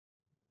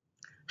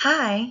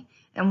Hi,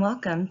 and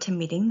welcome to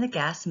Meeting the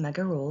Gas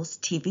Mega Rules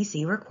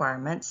TVC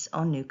Requirements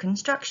on New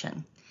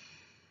Construction.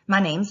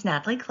 My name's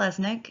Natalie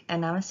Klesnick,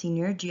 and I'm a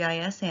Senior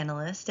GIS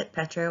Analyst at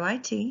Petro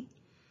IT.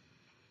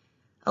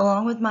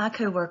 Along with my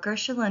coworker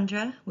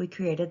Shalendra, we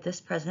created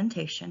this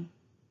presentation.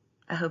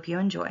 I hope you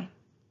enjoy.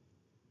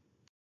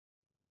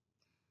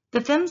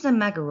 The FEMSA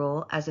Mega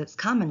Rule, as it's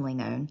commonly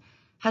known,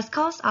 has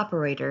caused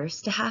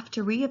operators to have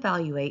to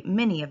reevaluate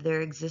many of their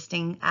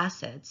existing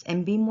assets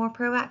and be more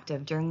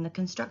proactive during the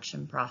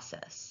construction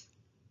process.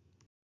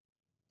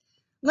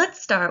 Let's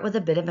start with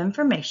a bit of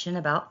information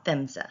about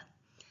FEMSA.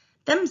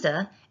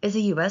 FEMSA is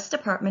a U.S.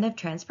 Department of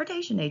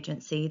Transportation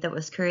agency that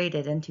was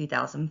created in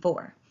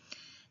 2004.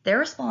 They're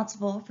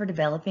responsible for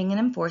developing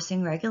and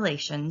enforcing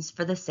regulations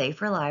for the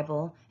safe,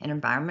 reliable, and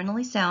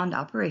environmentally sound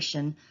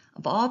operation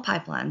of all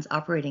pipelines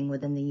operating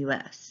within the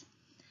U.S.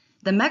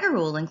 The Mega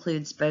Rule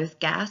includes both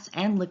gas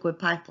and liquid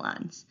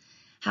pipelines.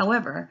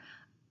 However,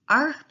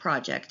 our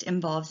project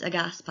involves a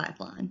gas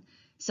pipeline,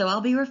 so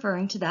I'll be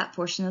referring to that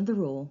portion of the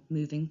rule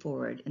moving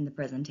forward in the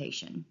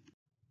presentation.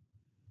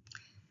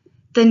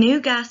 The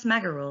new gas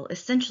Mega Rule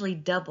essentially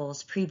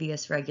doubles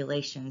previous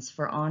regulations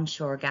for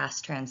onshore gas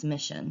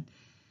transmission,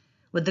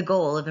 with the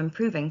goal of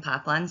improving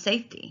pipeline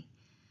safety.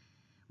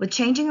 With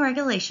changing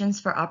regulations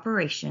for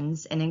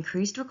operations and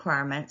increased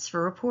requirements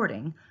for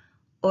reporting,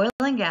 oil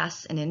and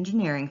gas and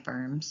engineering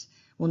firms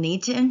will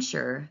need to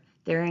ensure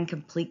they're in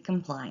complete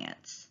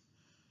compliance.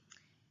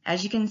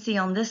 As you can see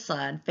on this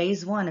slide,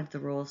 Phase 1 of the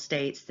rule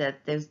states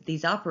that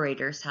these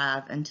operators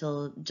have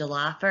until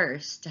July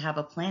 1st to have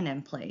a plan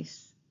in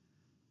place.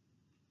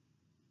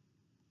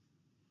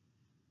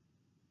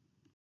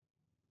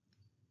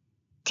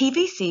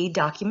 TVC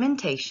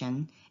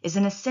documentation is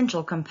an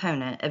essential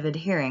component of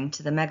adhering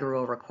to the Mega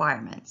Rule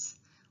requirements.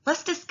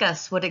 Let's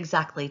discuss what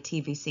exactly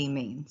TVC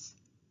means.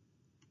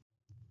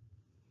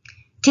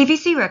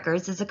 TVC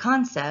records is a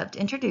concept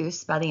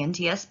introduced by the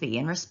NTSB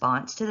in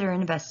response to their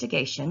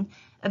investigation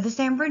of the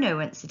San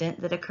Bruno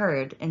incident that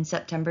occurred in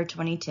September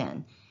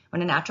 2010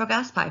 when a natural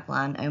gas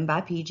pipeline owned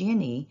by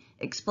PG&E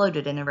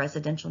exploded in a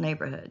residential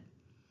neighborhood.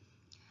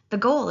 The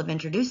goal of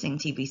introducing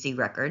TVC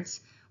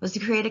records was to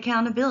create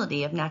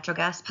accountability of natural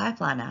gas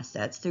pipeline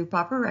assets through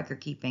proper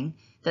record keeping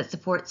that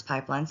supports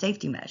pipeline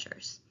safety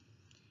measures.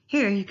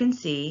 Here you can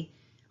see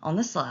on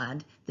the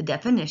slide the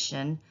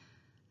definition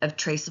of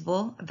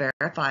traceable,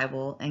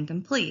 verifiable, and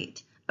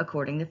complete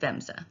according to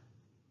FEMSA.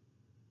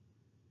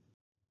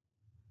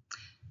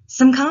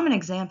 Some common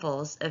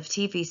examples of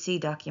TVC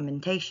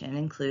documentation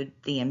include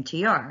the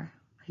MTR,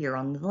 here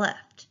on the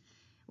left,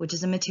 which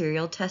is a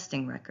material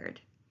testing record.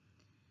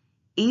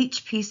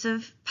 Each piece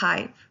of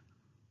pipe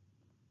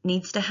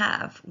needs to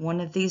have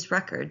one of these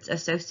records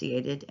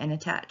associated and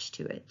attached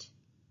to it.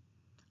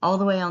 All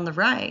the way on the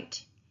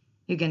right,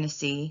 you're going to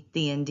see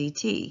the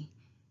NDT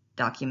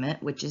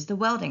document, which is the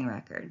welding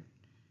record.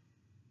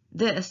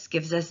 This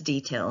gives us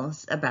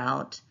details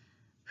about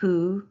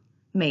who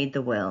made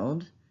the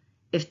weld,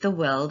 if the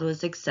weld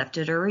was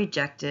accepted or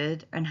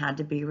rejected and had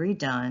to be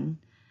redone,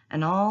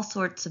 and all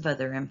sorts of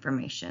other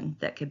information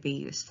that could be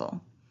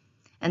useful.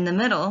 In the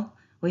middle,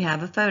 we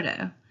have a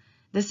photo.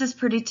 This is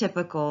pretty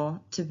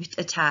typical to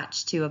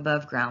attach to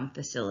above ground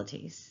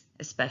facilities,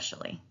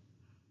 especially.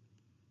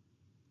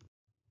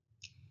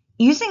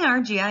 Using our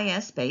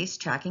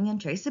GIS-based tracking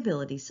and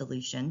traceability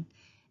solution,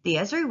 the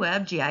Esri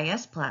Web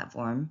GIS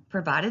platform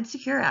provided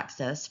secure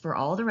access for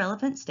all the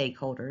relevant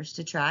stakeholders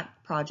to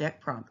track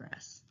project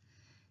progress.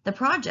 The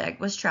project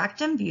was tracked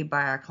and viewed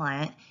by our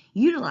client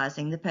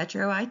utilizing the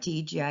Petro IT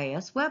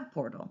GIS web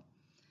portal.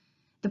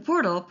 The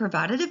portal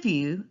provided a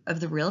view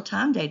of the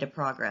real-time data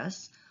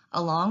progress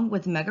along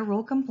with Mega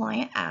Rule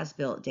compliant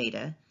as-built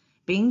data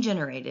being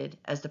generated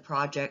as the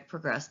project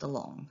progressed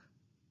along.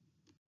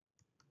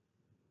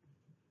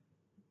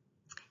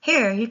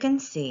 Here you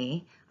can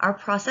see our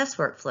process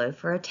workflow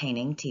for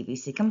attaining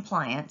TVC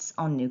compliance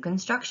on new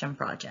construction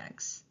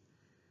projects.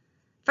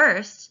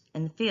 First,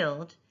 in the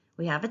field,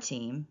 we have a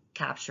team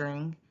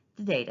capturing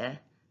the data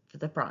for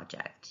the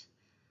project.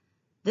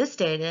 This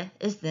data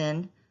is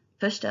then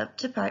pushed up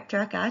to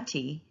PipeTrack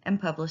IT and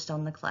published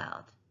on the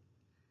cloud.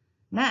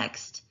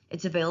 Next,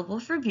 it's available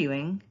for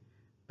viewing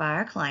by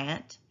our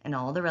client and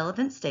all the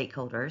relevant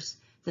stakeholders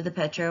through the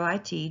Petro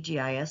IT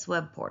GIS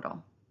web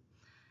portal.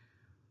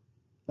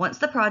 Once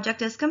the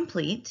project is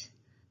complete,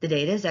 the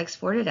data is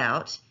exported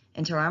out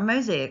into our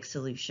Mosaic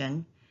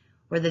solution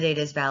where the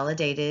data is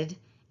validated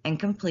and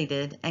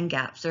completed and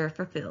gaps are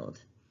fulfilled.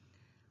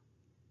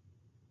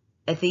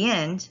 At the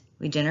end,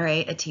 we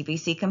generate a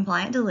TVC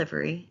compliant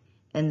delivery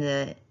in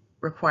the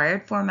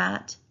required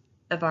format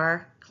of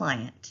our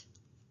client.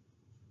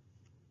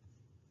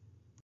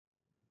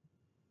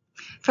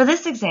 For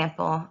this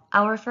example,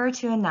 I'll refer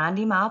to a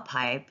 90-mile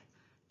pipe,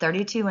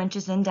 32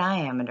 inches in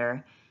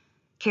diameter,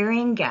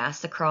 carrying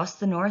gas across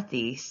the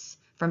Northeast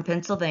from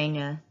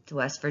Pennsylvania to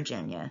West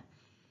Virginia.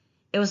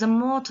 It was a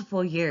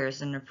multiple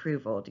years in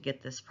approval to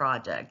get this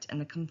project,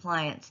 and the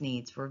compliance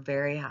needs were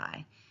very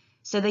high.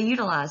 So they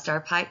utilized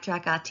our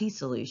PipeTrack IT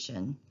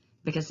solution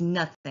because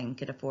nothing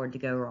could afford to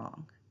go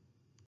wrong.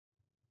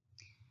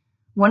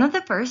 One of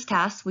the first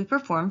tasks we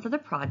performed for the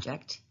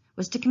project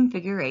was to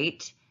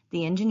configure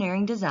the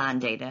engineering design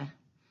data.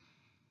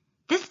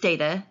 This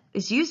data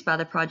is used by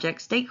the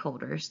project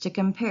stakeholders to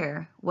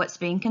compare what's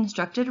being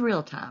constructed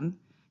real-time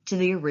to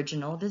the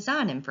original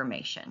design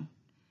information.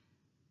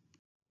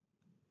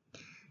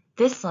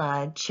 This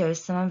slide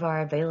shows some of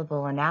our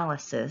available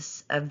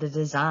analysis of the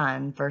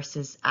design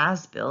versus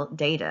as-built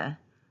data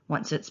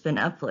once it's been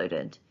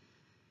uploaded.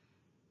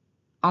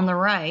 On the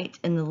right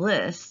in the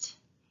list,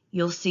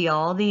 you'll see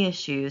all the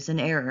issues and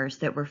errors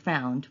that were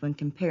found when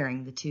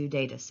comparing the two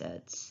data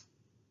sets.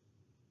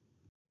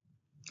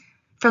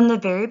 From the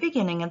very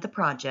beginning of the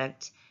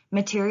project,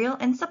 material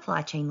and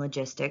supply chain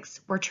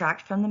logistics were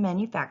tracked from the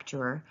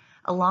manufacturer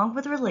along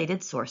with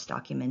related source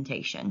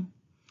documentation.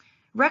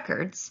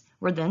 Records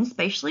were then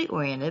spatially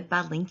oriented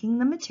by linking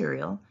the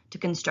material to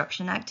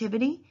construction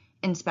activity,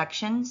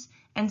 inspections,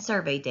 and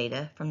survey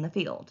data from the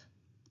field.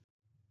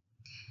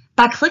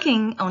 By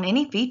clicking on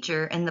any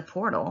feature in the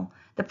portal,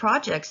 the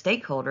project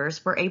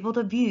stakeholders were able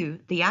to view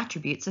the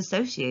attributes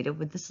associated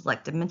with the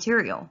selected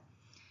material.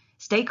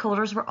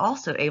 Stakeholders were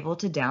also able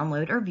to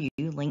download or view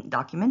linked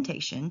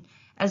documentation,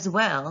 as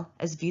well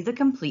as view the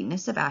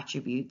completeness of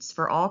attributes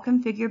for all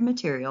configured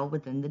material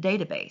within the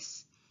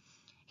database.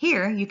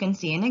 Here you can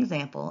see an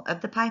example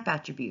of the pipe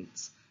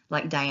attributes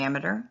like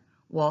diameter,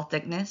 wall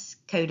thickness,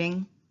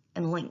 coating,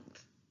 and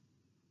length.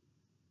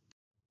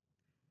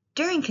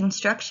 During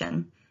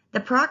construction, the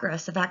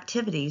progress of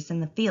activities in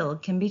the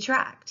field can be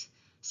tracked.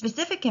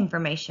 Specific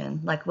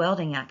information like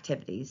welding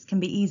activities can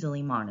be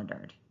easily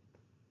monitored.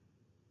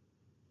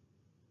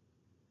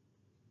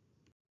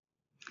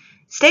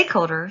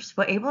 Stakeholders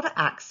were able to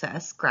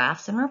access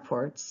graphs and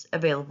reports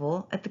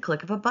available at the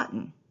click of a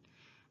button.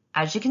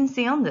 As you can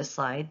see on this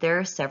slide, there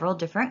are several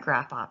different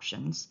graph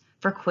options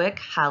for quick,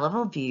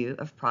 high-level view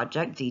of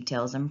project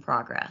details and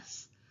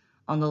progress.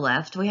 On the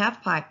left, we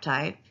have pipe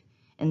type.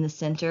 In the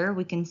center,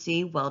 we can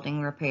see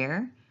welding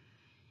repair.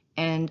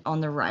 And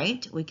on the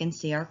right, we can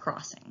see our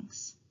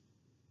crossings.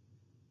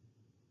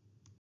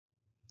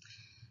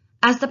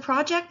 As the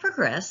project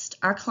progressed,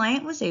 our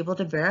client was able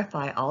to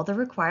verify all the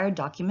required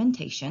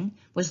documentation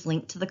was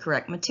linked to the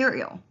correct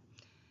material.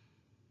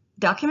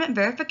 Document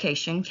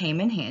verification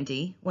came in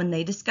handy when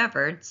they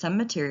discovered some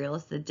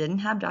materials that didn't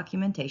have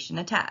documentation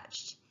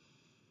attached.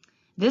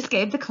 This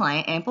gave the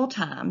client ample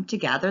time to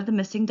gather the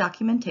missing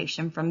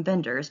documentation from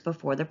vendors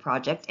before the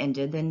project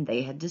ended and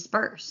they had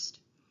dispersed.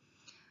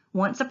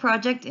 Once a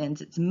project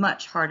ends, it's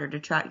much harder to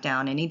track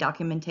down any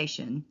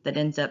documentation that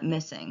ends up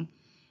missing.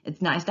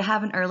 It's nice to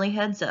have an early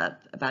heads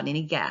up about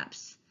any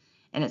gaps,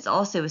 and it's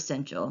also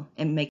essential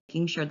in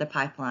making sure the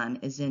pipeline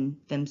is in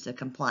FEMSA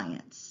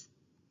compliance.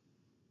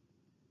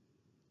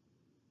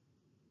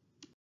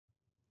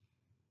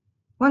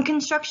 When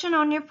construction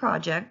on your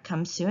project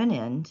comes to an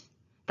end,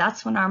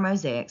 that's when our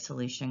Mosaic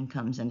solution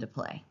comes into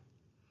play.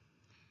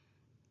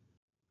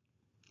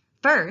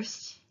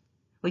 First,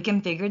 we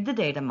configured the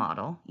data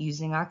model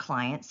using our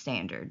client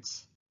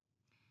standards.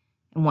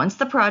 And once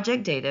the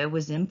project data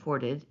was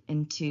imported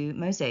into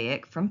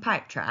Mosaic from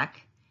PipeTrack,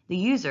 the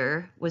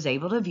user was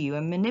able to view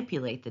and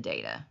manipulate the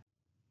data.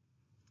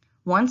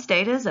 Once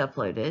data is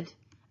uploaded,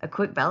 a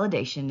quick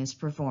validation is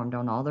performed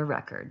on all the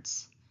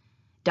records.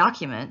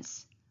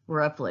 Documents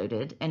were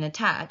uploaded and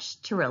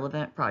attached to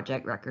relevant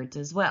project records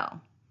as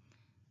well.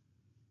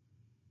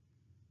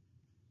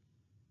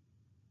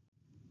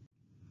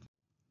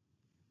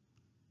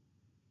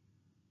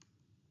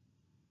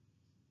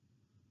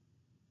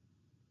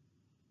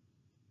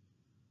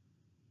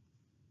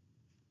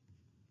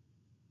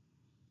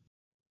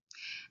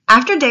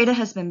 After data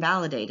has been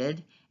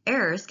validated,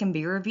 errors can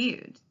be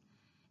reviewed.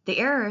 The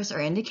errors are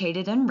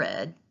indicated in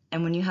red,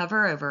 and when you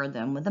hover over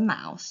them with a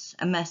mouse,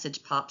 a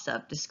message pops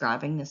up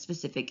describing the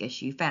specific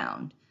issue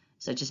found,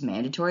 such as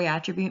mandatory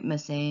attribute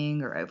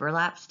missing or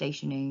overlap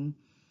stationing.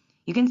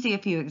 You can see a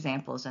few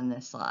examples in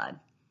this slide.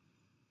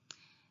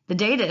 The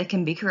data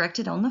can be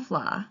corrected on the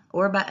fly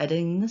or by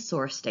editing the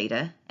source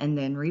data and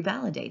then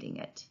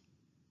revalidating it.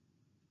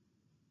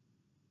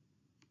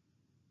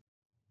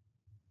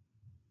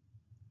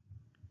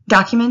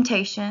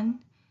 Documentation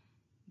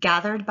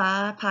gathered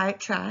by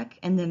PipeTrack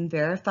and then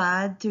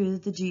verified through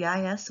the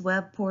GIS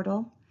web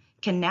portal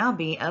can now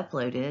be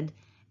uploaded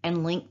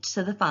and linked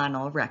to the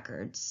final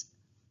records.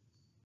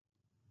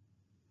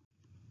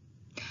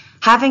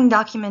 Having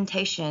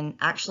documentation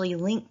actually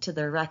linked to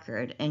the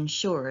record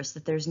ensures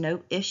that there's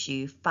no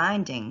issue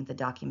finding the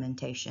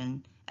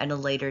documentation at a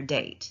later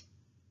date.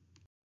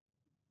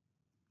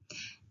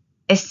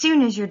 As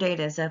soon as your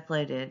data is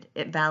uploaded,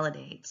 it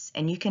validates,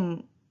 and you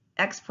can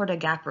export a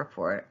gap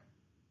report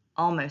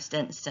almost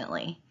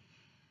instantly.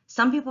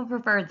 Some people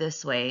prefer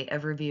this way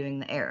of reviewing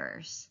the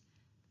errors.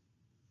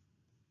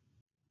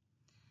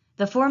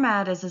 The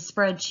format is a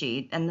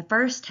spreadsheet, and the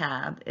first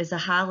tab is a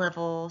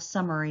high-level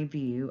summary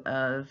view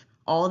of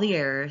all the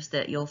errors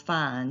that you'll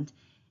find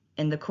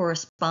in the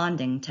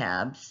corresponding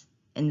tabs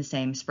in the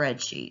same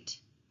spreadsheet.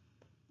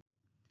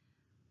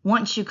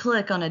 Once you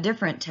click on a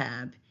different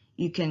tab,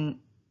 you can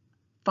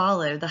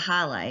follow the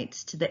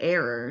highlights to the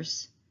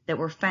errors that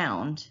were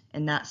found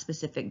in that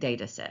specific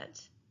data set.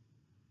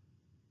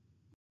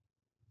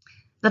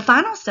 The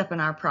final step in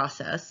our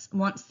process,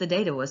 once the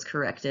data was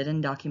corrected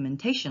and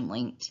documentation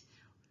linked,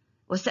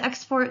 was to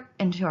export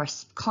into our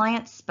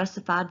client's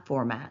specified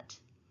format.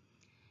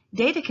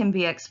 Data can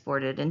be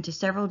exported into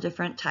several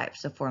different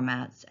types of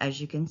formats, as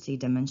you can see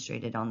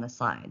demonstrated on the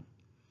slide.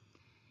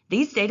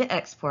 These data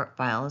export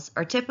files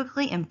are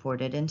typically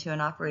imported into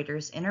an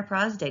operator's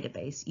enterprise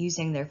database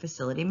using their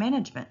facility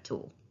management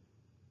tool.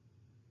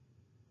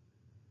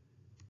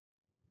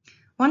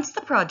 Once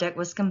the project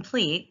was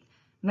complete,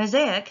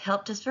 Mosaic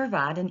helped us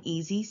provide an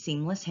easy,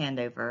 seamless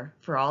handover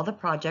for all the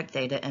project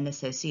data and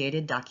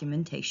associated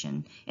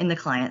documentation in the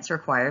client's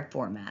required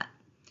format.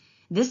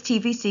 This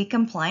TVC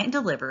compliant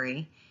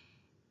delivery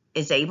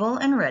is able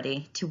and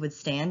ready to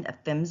withstand a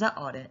FEMSA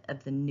audit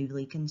of the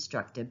newly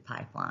constructed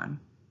pipeline.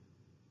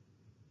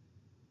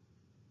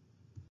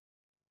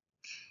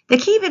 The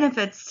key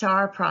benefits to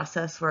our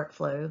process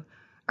workflow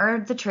are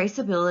the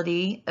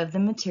traceability of the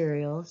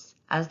materials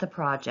as the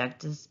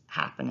project is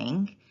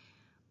happening,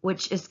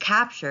 which is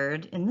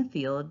captured in the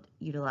field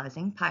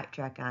utilizing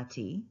PipeTrack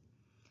IT,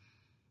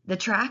 the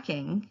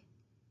tracking,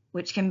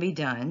 which can be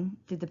done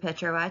through the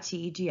Petro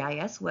IT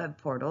GIS web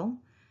portal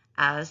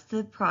as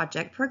the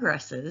project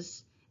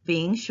progresses,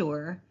 being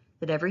sure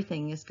that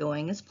everything is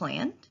going as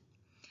planned,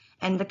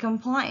 and the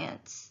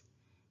compliance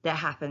that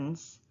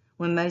happens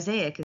when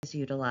Mosaic is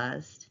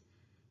utilized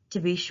to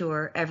be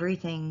sure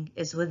everything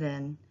is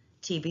within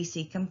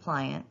TVC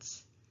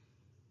compliance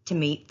to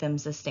meet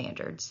FEMSA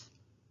standards.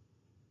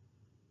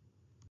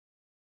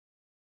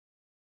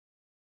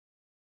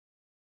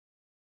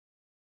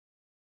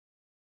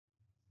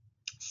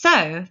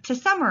 So, to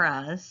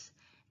summarize,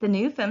 the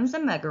new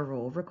FEMSA mega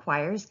rule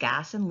requires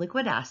gas and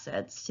liquid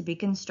assets to be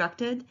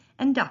constructed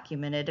and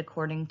documented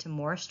according to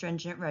more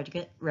stringent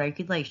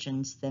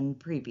regulations than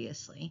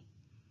previously.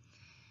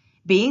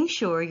 Being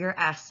sure your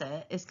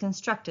asset is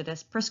constructed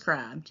as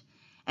prescribed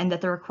and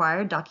that the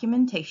required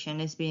documentation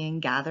is being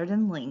gathered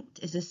and linked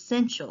is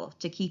essential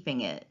to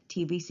keeping it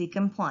TVC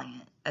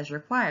compliant as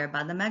required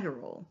by the mega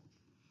rule.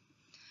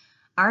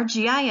 Our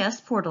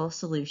GIS portal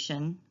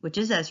solution, which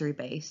is Esri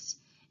based,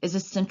 is a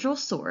central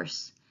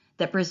source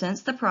that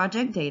presents the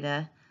project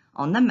data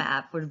on the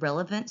map with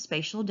relevant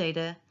spatial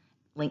data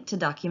linked to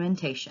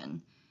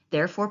documentation,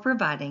 therefore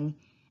providing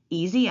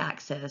easy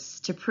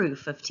access to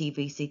proof of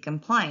TVC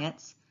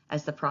compliance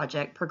as the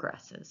project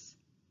progresses.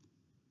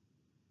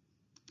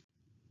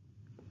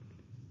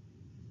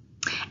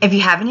 If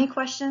you have any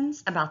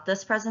questions about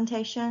this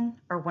presentation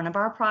or one of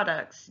our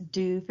products,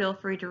 do feel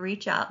free to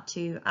reach out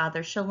to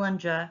either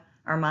Shalindra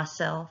or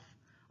myself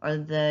or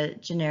the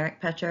generic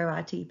Petro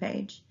IT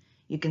page.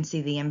 You can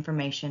see the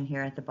information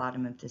here at the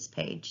bottom of this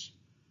page.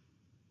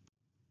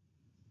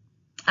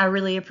 I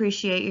really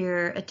appreciate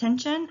your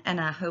attention, and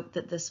I hope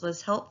that this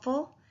was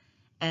helpful,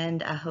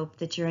 and I hope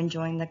that you're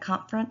enjoying the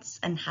conference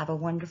and have a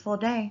wonderful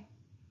day.